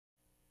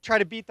try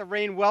to beat the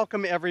rain.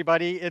 Welcome,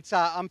 everybody.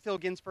 I'm Phil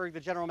Ginsberg, the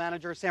General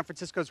Manager of San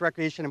Francisco's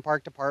Recreation and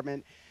Park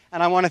Department.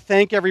 And I want to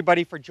thank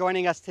everybody for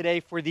joining us today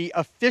for the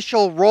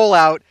official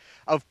rollout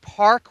of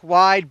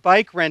ParkWide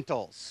Bike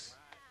Rentals.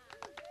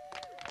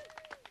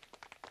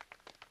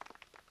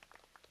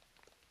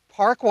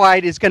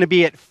 ParkWide is going to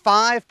be at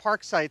 5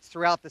 park sites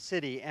throughout the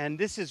city. And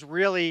this is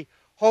really,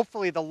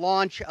 hopefully, the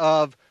launch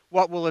of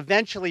what will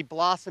eventually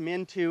blossom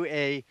into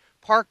a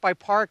park by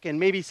park and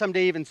maybe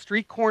someday even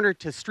street corner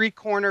to street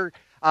corner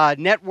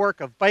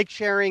network of bike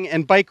sharing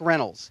and bike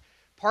rentals.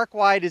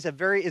 ParkWide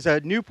is a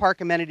new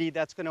park amenity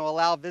that's going to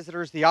allow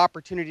visitors the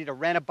opportunity to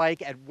rent a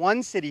bike at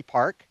one city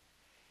park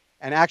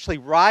and actually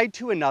ride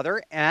to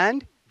another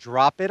and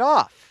drop it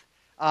off.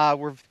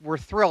 We're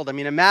thrilled. I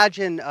mean,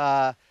 imagine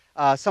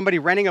somebody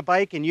renting a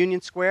bike in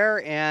Union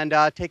Square and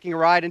taking a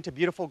ride into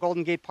beautiful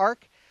Golden Gate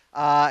Park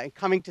and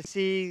coming to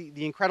see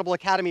the incredible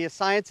Academy of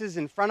Sciences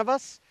in front of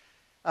us,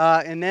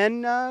 and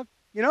then,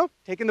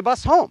 taking the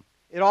bus home.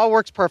 It all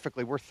works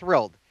perfectly. We're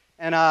thrilled.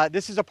 And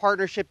this is a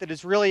partnership that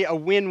is really a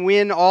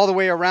win-win all the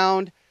way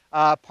around.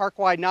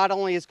 ParkWide not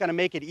only is going to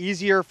make it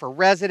easier for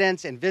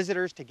residents and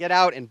visitors to get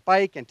out and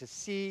bike and to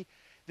see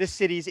this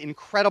city's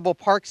incredible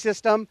park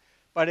system,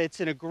 but it's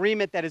an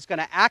agreement that is going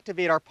to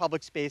activate our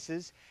public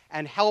spaces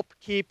and help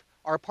keep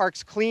our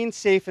parks clean,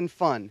 safe, and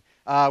fun.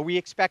 We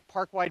expect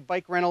ParkWide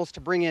Bike Rentals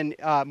to bring in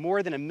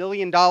more than $1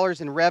 million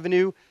in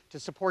revenue to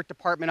support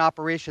department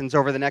operations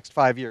over the next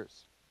 5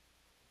 years.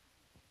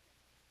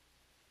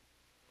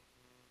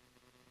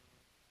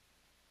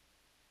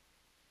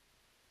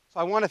 So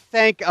I want to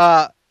thank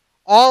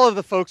all of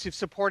the folks who've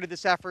supported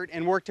this effort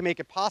and worked to make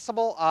it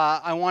possible.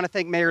 I want to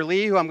thank Mayor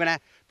Lee, who I'm going to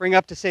bring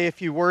up to say a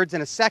few words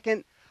in a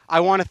second.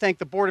 I want to thank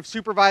the Board of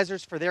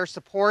Supervisors for their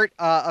support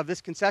of this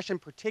concession,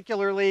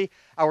 particularly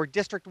our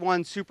District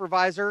 1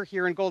 Supervisor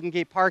here in Golden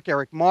Gate Park,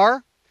 Eric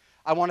Marr.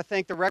 I want to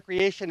thank the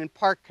Recreation and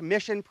Park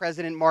Commission,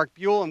 President Mark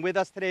Buell, and with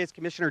us today is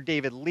Commissioner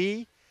David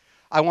Lee.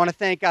 I want to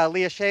thank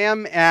Leah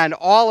Sham and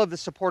all of the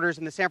supporters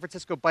in the San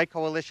Francisco Bike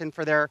Coalition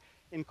for their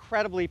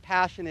incredibly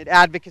passionate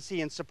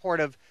advocacy and support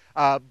of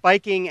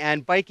biking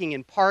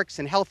in parks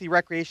and healthy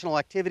recreational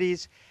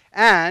activities.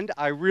 And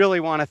I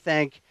really want to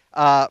thank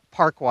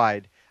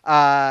ParkWide.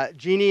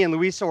 Jeannie and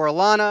Luisa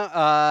Orlana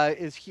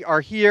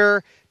are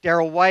here.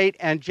 Daryl White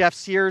and Jeff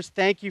Sears,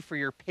 thank you for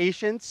your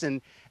patience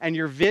and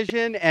your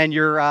vision and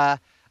your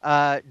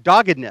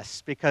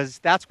doggedness, because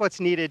that's what's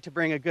needed to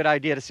bring a good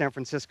idea to San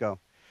Francisco.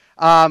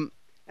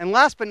 And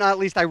last but not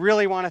least, I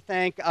really want to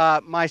thank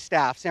my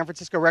staff, San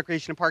Francisco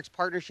Recreation and Parks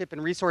Partnership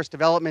and Resource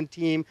Development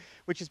Team,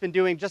 which has been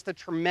doing just a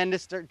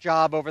tremendous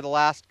job over the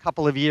last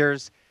couple of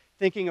years,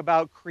 thinking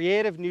about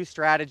creative new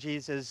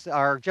strategies as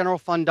our general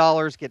fund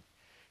dollars get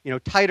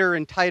tighter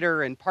and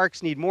tighter and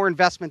parks need more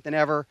investment than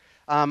ever.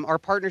 Our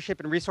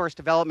Partnership and Resource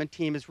Development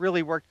Team has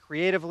really worked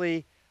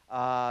creatively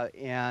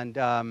and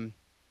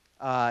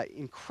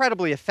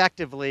incredibly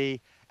effectively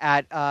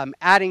at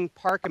adding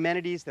park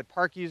amenities that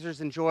park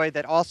users enjoy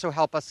that also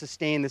help us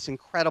sustain this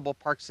incredible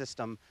park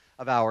system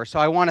of ours. So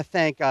I want to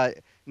thank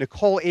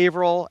Nicole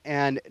Averill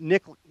and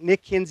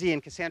Nick Kinsey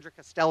and Cassandra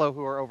Costello,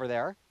 who are over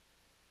there.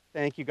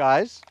 Thank you,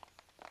 guys.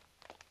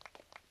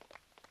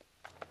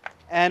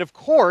 And of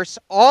course,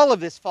 all of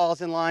this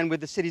falls in line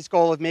with the city's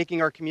goal of making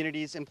our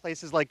communities in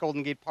places like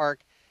Golden Gate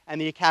Park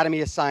and the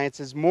Academy of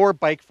Sciences more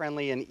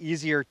bike-friendly and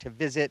easier to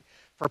visit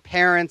for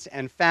parents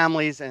and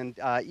families and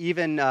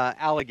even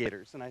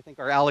alligators. And I think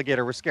our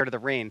alligator was scared of the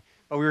rain,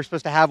 but we were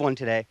supposed to have one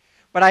today.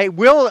 But I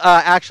will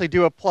actually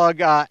do a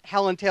plug.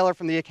 Helen Taylor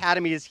from the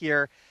Academy is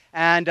here.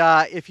 And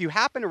if you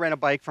happen to rent a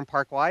bike from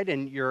ParkWide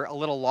and you're a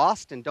little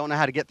lost and don't know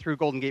how to get through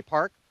Golden Gate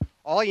Park,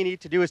 all you need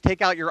to do is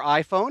take out your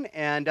iPhone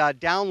and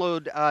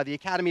download the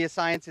Academy of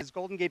Sciences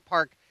Golden Gate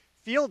Park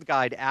Field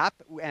Guide app,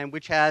 and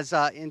which has,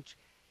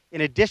 in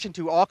addition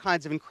to all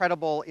kinds of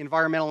incredible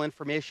environmental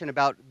information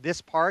about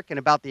this park and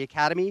about the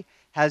Academy,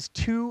 has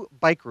 2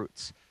 bike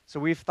routes.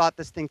 So we've thought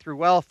this thing through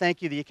well.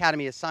 Thank you, the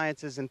Academy of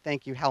Sciences, and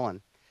thank you,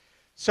 Helen.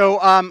 So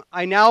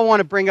I now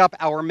want to bring up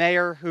our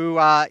mayor, who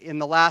in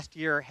the last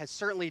year has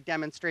certainly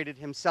demonstrated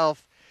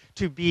himself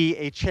to be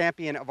a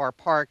champion of our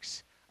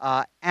parks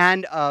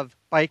and of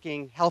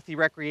biking, healthy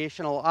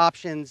recreational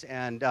options,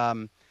 and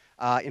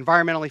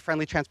environmentally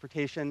friendly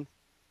transportation.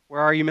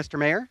 Where are you, Mr.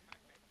 Mayor?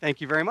 Thank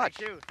you very much.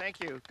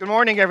 Thank you. Good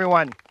morning,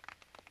 everyone.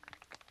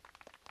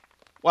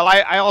 Well,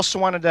 I also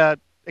wanted to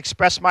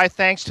express my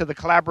thanks to the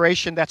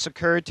collaboration that's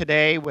occurred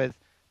today with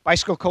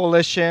Bicycle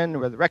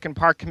Coalition, with the Rec and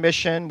Park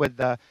Commission, with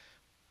the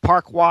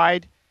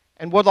ParkWide,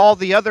 and with all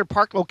the other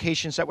park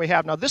locations that we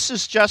have. Now, this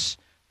is just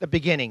the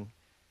beginning.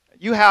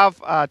 You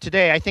have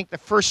today, I think, the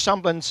first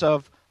semblance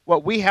of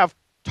what we have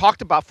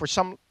talked about for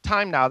some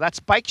time now. That's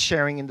bike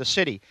sharing in the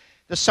city.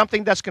 This is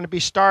something that's going to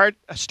be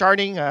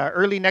starting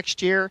early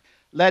next year,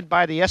 led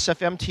by the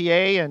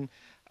SFMTA. And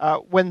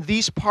when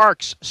these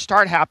parks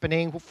start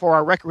happening for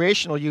our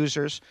recreational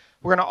users,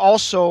 we're going to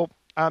also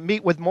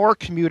meet with more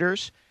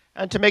commuters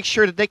and to make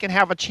sure that they can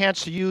have a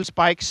chance to use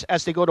bikes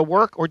as they go to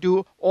work or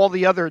do all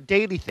the other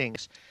daily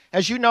things.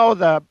 As you know,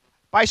 the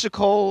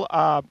bicycle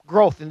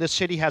growth in this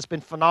city has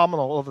been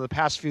phenomenal over the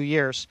past few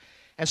years.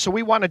 And so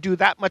we want to do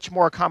that much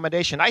more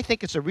accommodation. I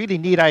think it's a really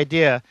neat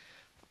idea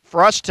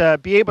for us to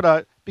be able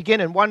to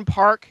begin in one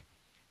park.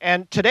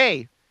 And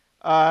today,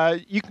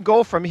 you can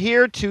go from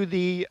here to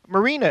the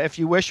Marina if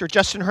you wish, or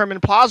Justin Herman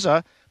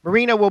Plaza.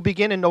 Marina will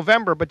begin in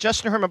November, but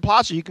Justin Herman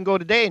Plaza, you can go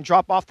today and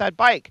drop off that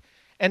bike.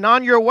 And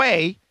on your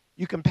way,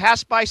 you can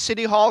pass by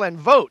City Hall and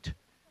vote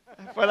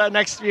for the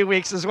next few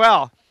weeks as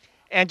well.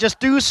 And just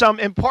do some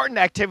important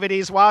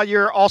activities while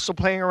you're also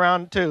playing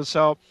around too.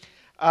 So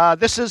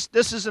this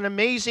is an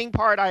amazing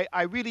part.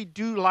 I really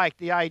do like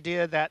the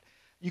idea that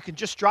you can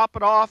just drop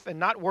it off and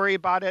not worry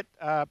about it.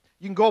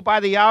 You can go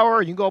by the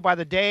hour, you can go by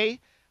the day.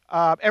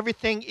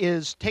 Everything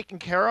is taken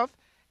care of.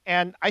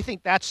 And I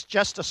think that's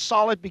just a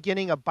solid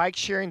beginning of bike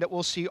sharing that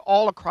we'll see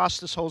all across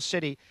this whole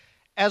city,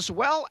 as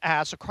well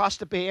as across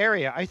the Bay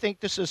Area. I think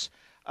this is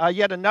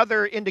yet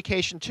another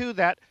indication, too,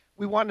 that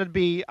we want to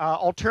be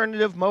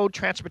alternative mode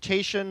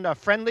transportation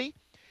friendly.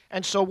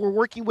 And so we're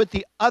working with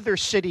the other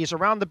cities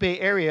around the Bay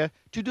Area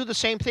to do the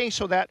same thing,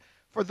 so that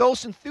for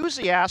those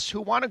enthusiasts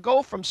who want to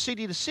go from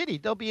city to city,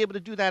 they'll be able to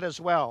do that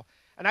as well.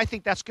 And I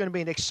think that's going to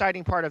be an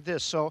exciting part of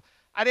this. So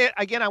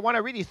again, I want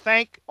to really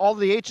thank all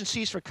the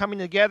agencies for coming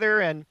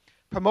together and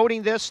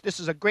promoting this. This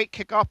is a great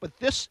kickoff, but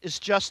this is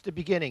just the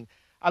beginning.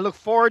 I look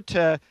forward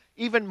to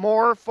even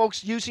more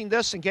folks using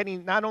this and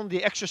getting not only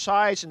the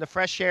exercise and the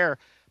fresh air,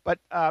 but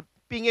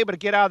being able to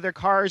get out of their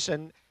cars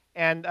and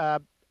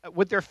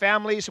with their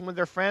families and with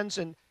their friends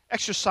and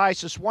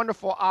exercise this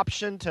wonderful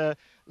option to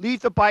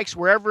leave the bikes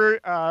wherever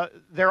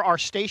there are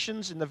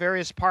stations in the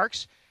various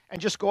parks and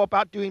just go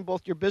about doing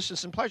both your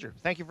business and pleasure.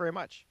 Thank you very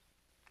much.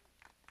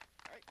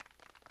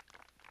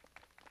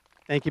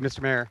 Thank you,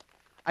 Mr. Mayor.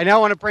 I now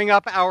want to bring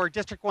up our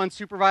District 1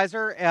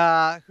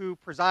 supervisor who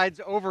presides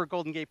over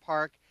Golden Gate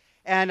Park.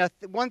 And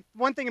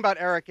one thing about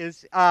Eric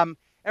is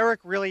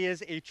Eric really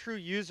is a true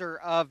user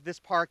of this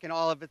park and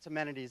all of its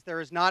amenities. There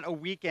is not a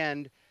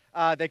weekend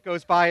that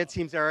goes by, it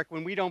seems, Eric,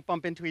 when we don't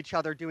bump into each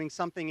other doing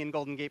something in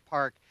Golden Gate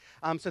Park.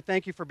 So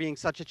thank you for being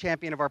such a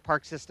champion of our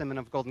park system and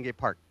of Golden Gate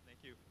Park. Thank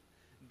you.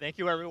 Thank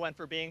you, everyone,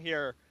 for being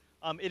here.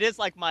 It is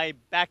like my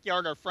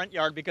backyard or front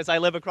yard because I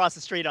live across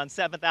the street on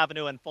 7th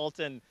Avenue in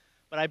Fulton.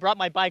 But I brought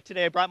my bike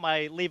today. I brought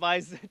my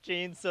Levi's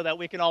jeans so that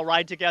we can all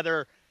ride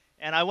together.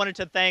 And I wanted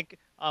to thank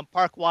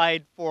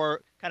ParkWide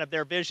for kind of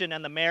their vision,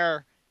 and the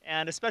mayor,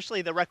 and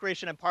especially the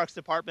Recreation and Parks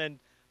Department.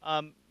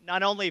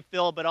 Not only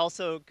Phil, but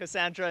also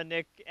Cassandra,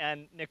 Nick,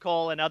 and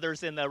Nicole, and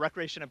others in the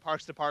Recreation and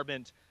Parks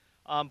Department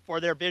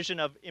for their vision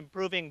of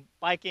improving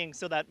biking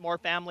so that more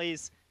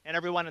families and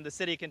everyone in the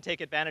city can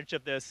take advantage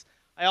of this.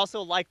 I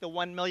also like the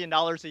 $1 million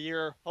a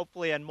year,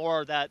 hopefully, and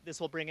more that this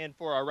will bring in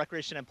for our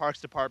Recreation and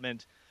Parks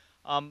Department.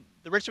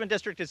 The Richmond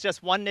District is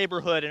just one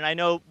neighborhood, and I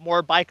know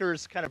more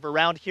bikers kind of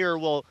around here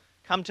will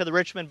come to the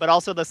Richmond, but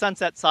also the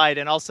Sunset side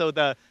and also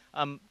the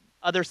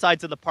other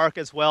sides of the park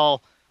as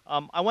well.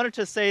 I wanted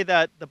to say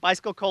that the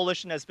Bicycle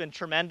Coalition has been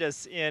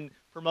tremendous in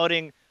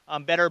promoting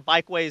better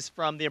bikeways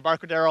from the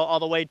Embarcadero all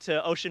the way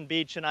to Ocean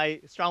Beach, and I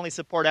strongly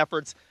support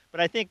efforts.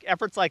 But I think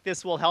efforts like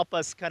this will help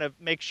us kind of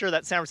make sure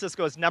that San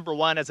Francisco is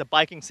 #1 as a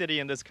biking city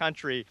in this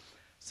country.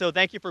 So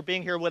thank you for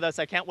being here with us.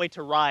 I can't wait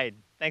to ride.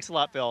 Thanks a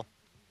lot, Bill.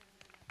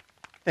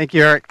 Thank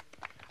you, Eric.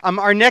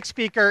 Our next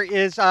speaker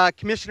is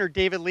Commissioner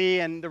David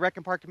Lee, and the Rec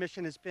and Park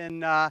Commission has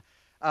been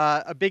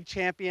a big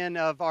champion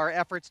of our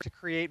efforts to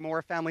create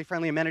more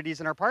family-friendly amenities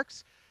in our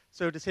parks.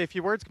 So to say a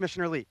few words,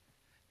 Commissioner Lee.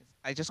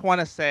 I just want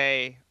to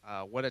say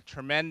what a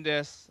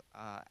tremendous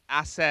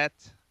asset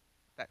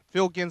that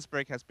Phil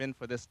Ginsburg has been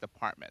for this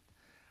department.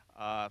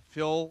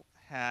 Phil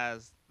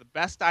has the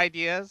best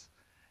ideas,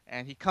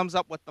 and he comes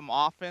up with them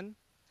often.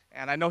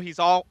 And I know he's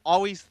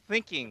always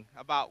thinking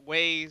about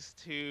ways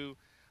to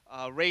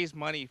raise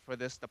money for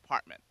this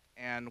department.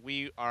 And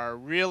we are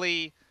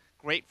really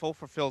grateful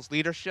for Phil's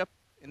leadership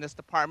in this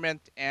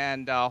department,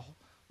 and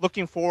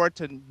looking forward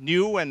to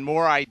new and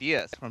more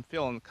ideas from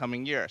Phil in the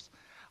coming years.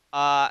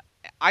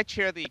 I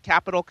chair the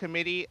Capital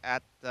Committee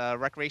at the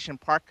Recreation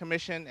Park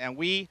Commission, and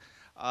we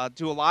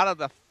do a lot of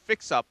the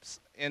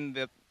fix-ups in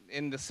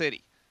the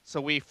city.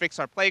 So we fix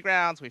our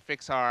playgrounds, we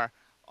fix our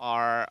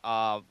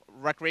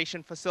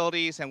recreation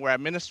facilities, and we're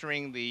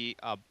administering the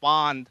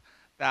bond,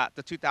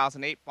 the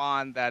 2008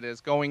 bond that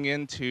is going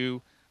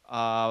into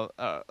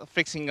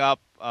fixing up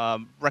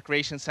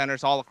recreation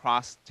centers all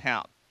across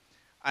town.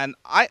 And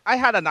I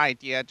had an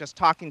idea just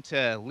talking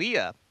to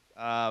Leah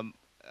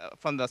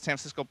from the San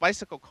Francisco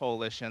Bicycle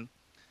Coalition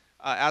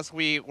as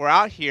we were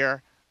out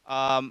here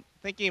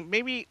thinking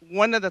maybe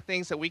one of the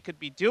things that we could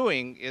be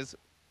doing is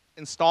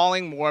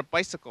installing more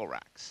bicycle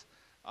racks.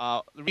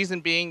 The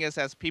reason being is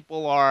as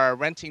people are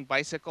renting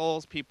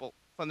bicycles, people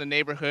from the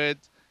neighborhood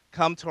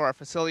come to our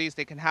facilities,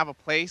 they can have a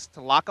place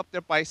to lock up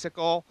their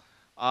bicycle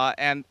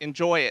and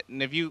enjoy it,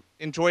 and if you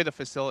enjoy the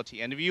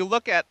facility. And if you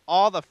look at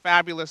all the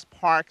fabulous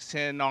parks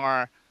in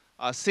our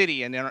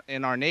city and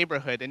in our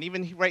neighborhood, and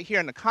even right here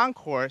in the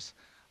concourse,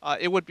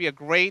 it would be a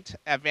great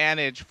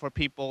advantage for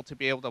people to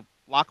be able to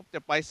lock up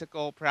their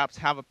bicycle, perhaps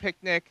have a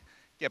picnic,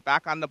 get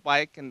back on the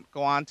bike, and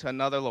go on to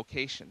another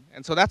location.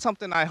 And so that's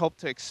something I hope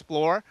to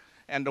explore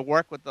and to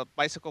work with the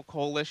Bicycle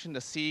Coalition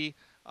to see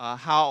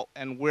how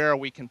and where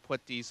we can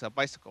put these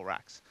bicycle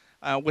racks.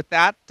 With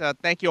that,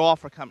 thank you all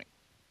for coming.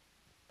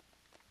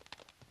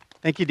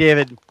 Thank you,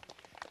 David.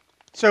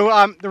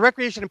 So the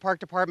Recreation and Park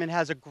Department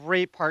has a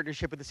great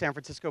partnership with the San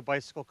Francisco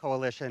Bicycle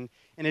Coalition.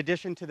 In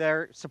addition to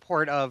their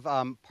support of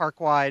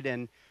ParkWide,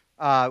 and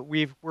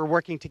we're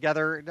working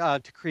together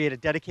to create a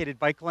dedicated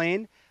bike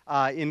lane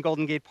in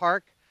Golden Gate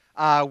Park.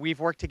 We've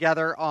worked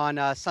together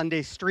on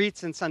Sunday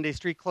streets and Sunday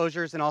street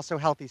closures, and also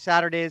Healthy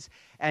Saturdays.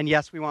 And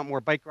yes, we want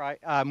more bike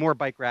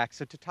racks.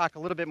 So to talk a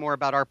little bit more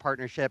about our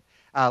partnership,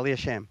 Leah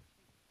Sham.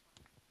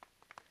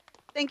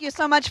 Thank you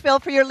so much, Phil,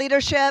 for your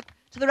leadership.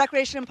 To the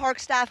Recreation and Park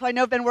staff, who I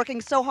know have been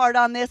working so hard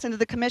on this, and to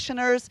the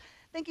commissioners.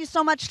 Thank you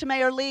so much to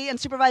Mayor Lee and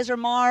Supervisor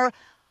Marr.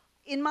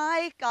 In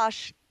my,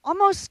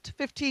 almost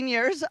 15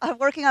 years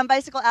of working on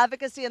bicycle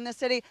advocacy in this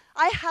city,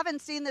 I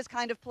haven't seen this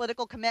kind of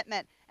political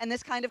commitment and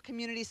this kind of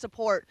community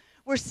support.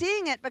 We're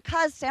seeing it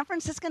because San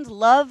Franciscans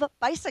love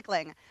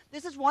bicycling.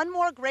 This is one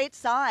more great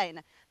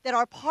sign that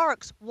our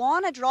parks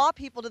want to draw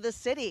people to the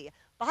city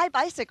by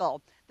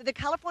bicycle, that the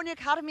California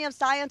Academy of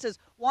Sciences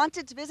wants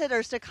its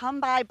visitors to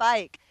come by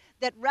bike,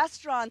 that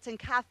restaurants and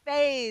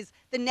cafes,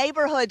 the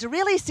neighborhoods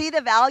really see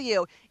the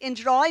value in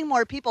drawing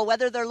more people,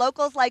 whether they're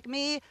locals like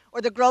me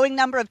or the growing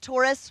number of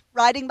tourists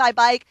riding by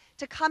bike,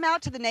 to come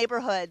out to the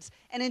neighborhoods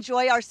and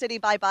enjoy our city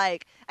by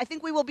bike. I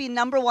think we will be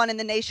 #1 in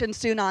the nation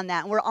soon on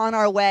that, and we're on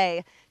our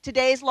way.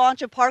 Today's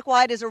launch of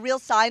ParkWide is a real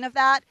sign of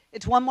that.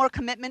 It's one more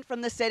commitment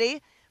from the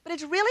city, but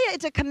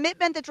it's a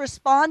commitment that's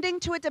responding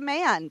to a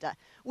demand.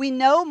 We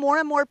know more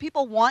and more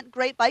people want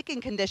great biking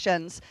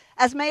conditions.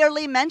 As Mayor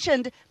Lee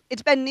mentioned,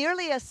 it's been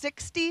nearly a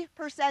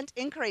 60%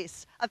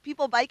 increase of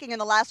people biking in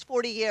the last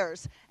 40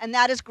 years, and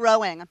that is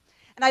growing.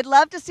 And I'd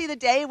love to see the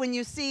day when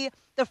you see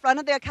the front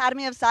of the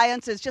Academy of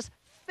Sciences just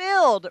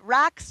filled,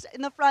 racks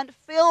in the front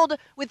filled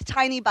with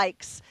tiny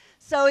bikes,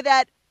 so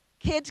that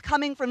kids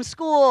coming from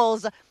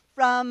schools,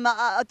 from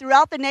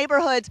throughout the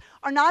neighborhoods,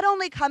 are not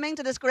only coming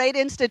to this great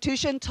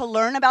institution to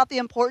learn about the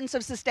importance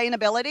of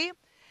sustainability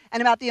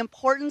and about the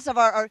importance of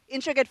our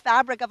intricate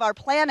fabric of our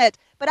planet,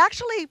 but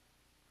actually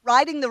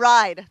riding the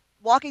ride,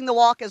 walking the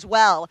walk as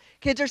well.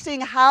 Kids are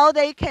seeing how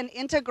they can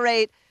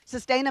integrate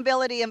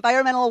sustainability,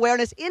 environmental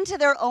awareness into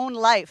their own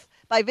life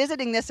by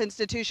visiting this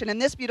institution and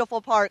this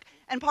beautiful park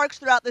and parks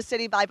throughout the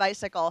city by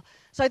bicycle.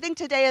 So I think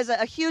today is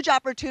a huge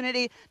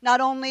opportunity, not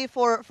only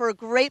for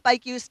great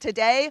bike use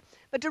today,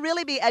 but to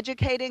really be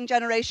educating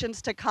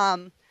generations to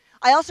come.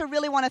 I also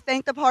really want to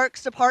thank the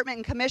Parks Department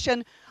and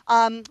Commission,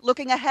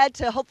 looking ahead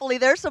to hopefully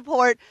their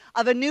support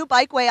of a new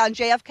bikeway on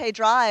JFK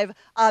Drive.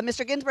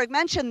 Mr. Ginsburg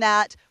mentioned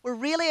that. We're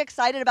really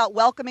excited about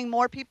welcoming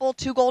more people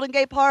to Golden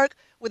Gate Park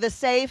with a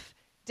safe,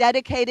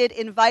 dedicated,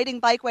 inviting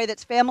bikeway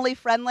that's family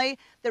friendly,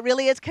 that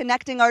really is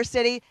connecting our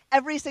city,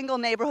 every single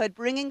neighborhood,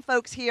 bringing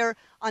folks here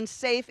on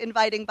safe,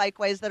 inviting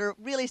bikeways that are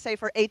really safe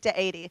for 8 to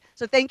 80.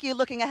 So thank you,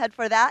 looking ahead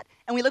for that,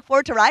 and we look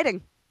forward to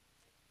riding.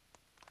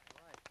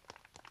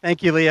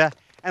 Thank you, Leah.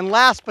 And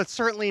last but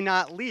certainly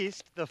not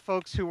least, the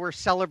folks who we're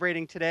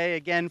celebrating today,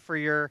 again, for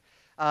your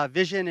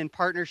vision and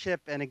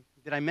partnership, and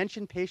did I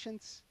mention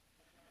patience?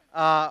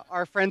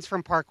 Our friends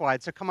from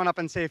ParkWide. So come on up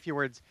and say a few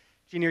words.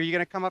 Jeannie, are you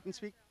going to come up and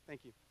speak?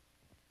 Thank you.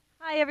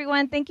 Hi,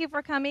 everyone. Thank you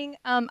for coming.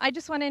 I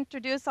just want to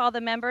introduce all the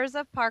members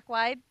of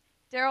ParkWide.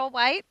 Daryl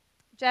White,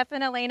 Jeff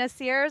and Elena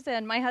Sears,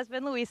 and my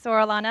husband, Luis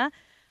Orellana.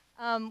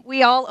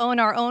 We all own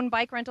our own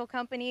bike rental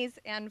companies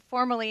and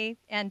formally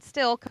and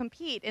still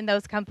compete in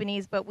those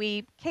companies, but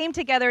we came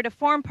together to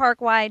form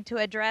ParkWide to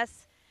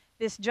address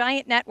this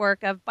giant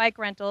network of bike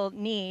rental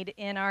need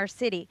in our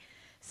city.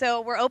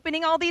 So we're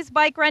opening all these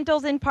bike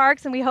rentals in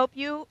parks, and we hope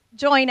you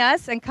join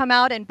us and come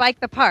out and bike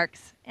the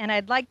parks. And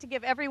I'd like to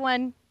give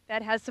everyone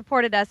that has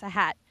supported us a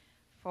hat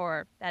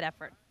for that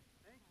effort.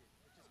 Thank you.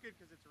 Which is good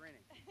because it's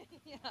raining.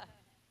 Yeah.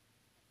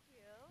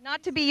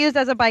 Not to be used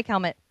as a bike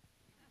helmet.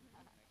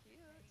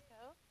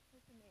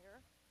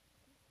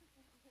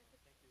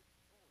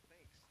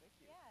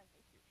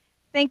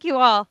 Thank you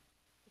all.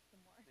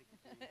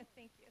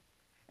 Thank you.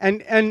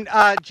 And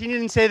Jeannie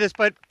didn't say this,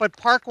 but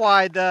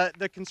ParkWide,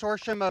 the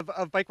consortium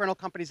of bike rental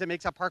companies that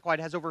makes up ParkWide,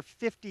 has over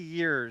 50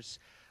 years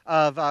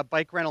of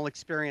bike rental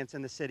experience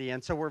in the city.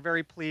 And so we're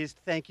very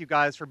pleased. Thank you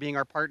guys for being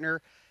our partner.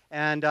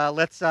 And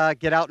let's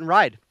get out and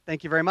ride.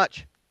 Thank you very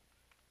much.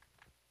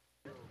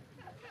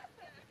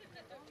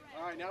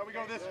 All right, now we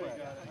go this way. All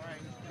right.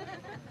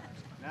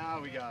 Now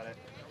we got it.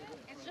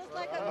 It's just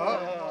like a...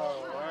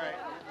 Oh, all right.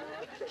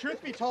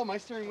 Truth be told, my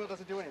steering wheel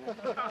doesn't do anything.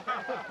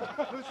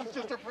 This is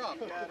just a prop.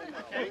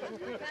 Okay.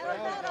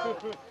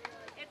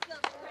 It's the...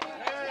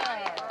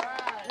 Yeah.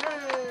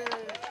 Yay.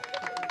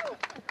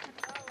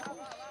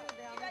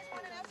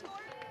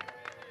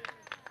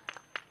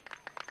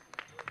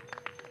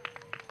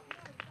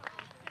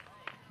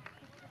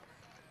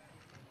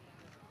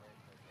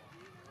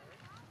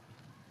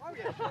 Oh,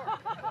 yeah, sure.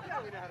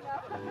 Yeah, we know how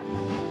to.